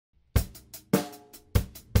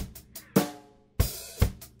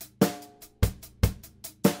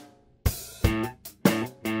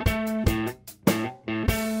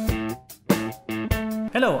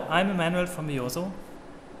Hello, I'm Emmanuel from VIOSO,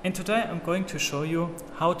 and today I'm going to show you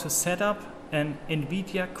how to set up an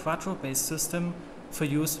NVIDIA Quadro-based system for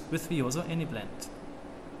use with VIOSO AnyBlend.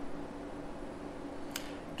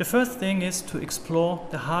 The first thing is to explore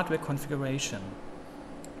the hardware configuration.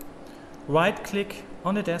 Right-click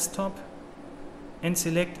on the desktop and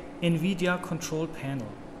select NVIDIA Control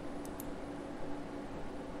Panel.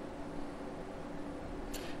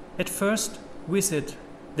 At first, visit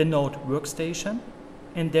the node Workstation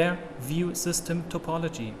and there view System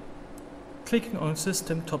Topology. Clicking on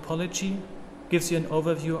System Topology gives you an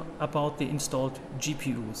overview about the installed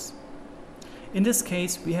GPUs. In this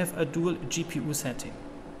case, we have a dual GPU setting.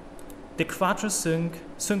 The Quadro Sync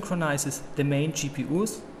synchronizes the main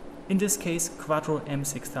GPUs, in this case Quadro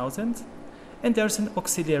M6000, and there's an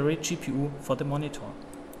auxiliary GPU for the monitor.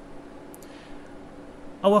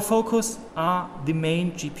 Our focus are the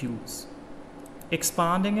main GPUs.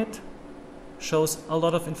 Expanding it shows a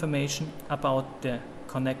lot of information about the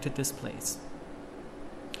connected displays.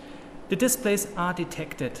 The displays are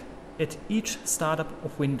detected at each startup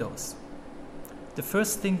of Windows. The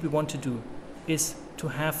first thing we want to do is to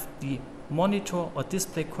have the monitor or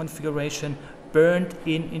display configuration burned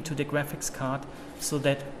into the graphics card so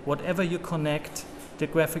that whatever you connect, the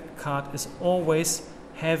graphic card is always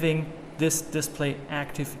having this display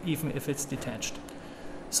active even if it's detached.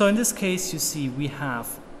 So in this case you see we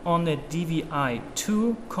have on the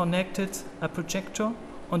DVI2 connected a projector,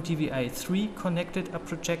 on DVI3 connected a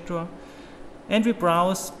projector, and we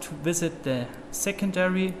browse to visit the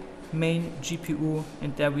secondary main GPU,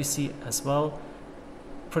 and there we see as well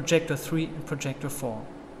projector 3 and projector 4.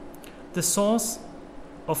 The source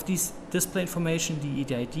of this display information, the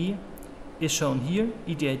EDID, is shown here,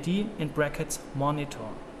 EDID in brackets monitor.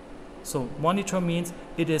 So monitor means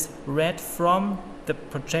it is read from the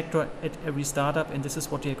projector at every startup, and this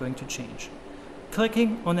is what we are going to change.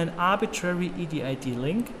 Clicking on an arbitrary EDID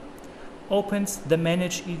link opens the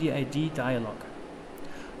Manage EDID dialog.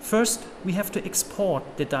 First, we have to export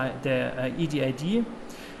the EDID.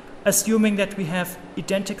 Assuming that we have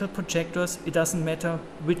identical projectors, it doesn't matter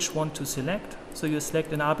which one to select. So you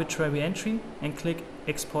select an arbitrary entry and click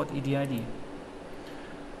Export EDID.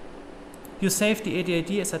 You save the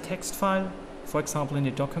EDID as a text file, for example in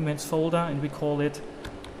the Documents folder, and we call it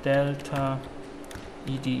Delta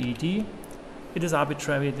EDID. It is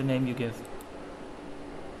arbitrary, the name you give.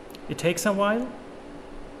 It takes a while.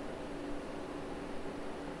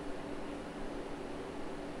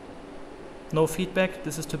 No feedback,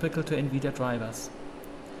 this is typical to NVIDIA drivers.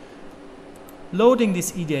 Loading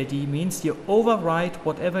this EDID means you overwrite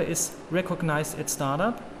whatever is recognized at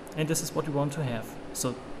startup, and this is what we want to have.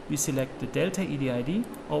 So we select the Delta EDID,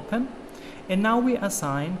 open, and now we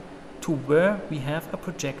assign to where we have a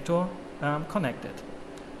projector connected.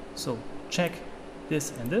 So check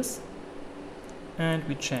this, and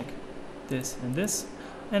we check this,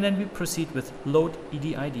 and then we proceed with load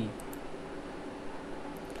EDID.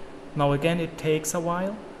 Now again it takes a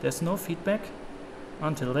while, there's no feedback.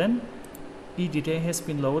 Until then, EDID has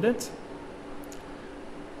been loaded.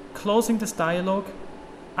 Closing this dialog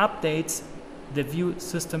updates the View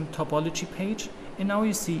System Topology page, and now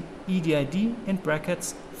you see EDID in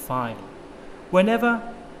brackets file. Whenever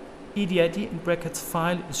EDID in brackets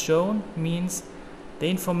file is shown, means the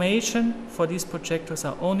information for these projectors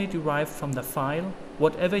are only derived from the file.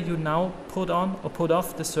 Whatever you now put on or put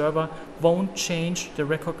off the server won't change the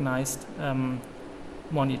recognized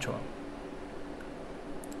monitor.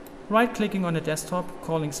 Right-clicking on the desktop,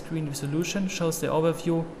 calling Screen Resolution shows the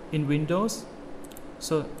overview in Windows.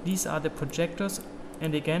 So these are the projectors,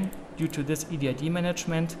 and again, due to this EDID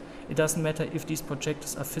management, it doesn't matter if these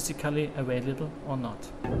projectors are physically available or not.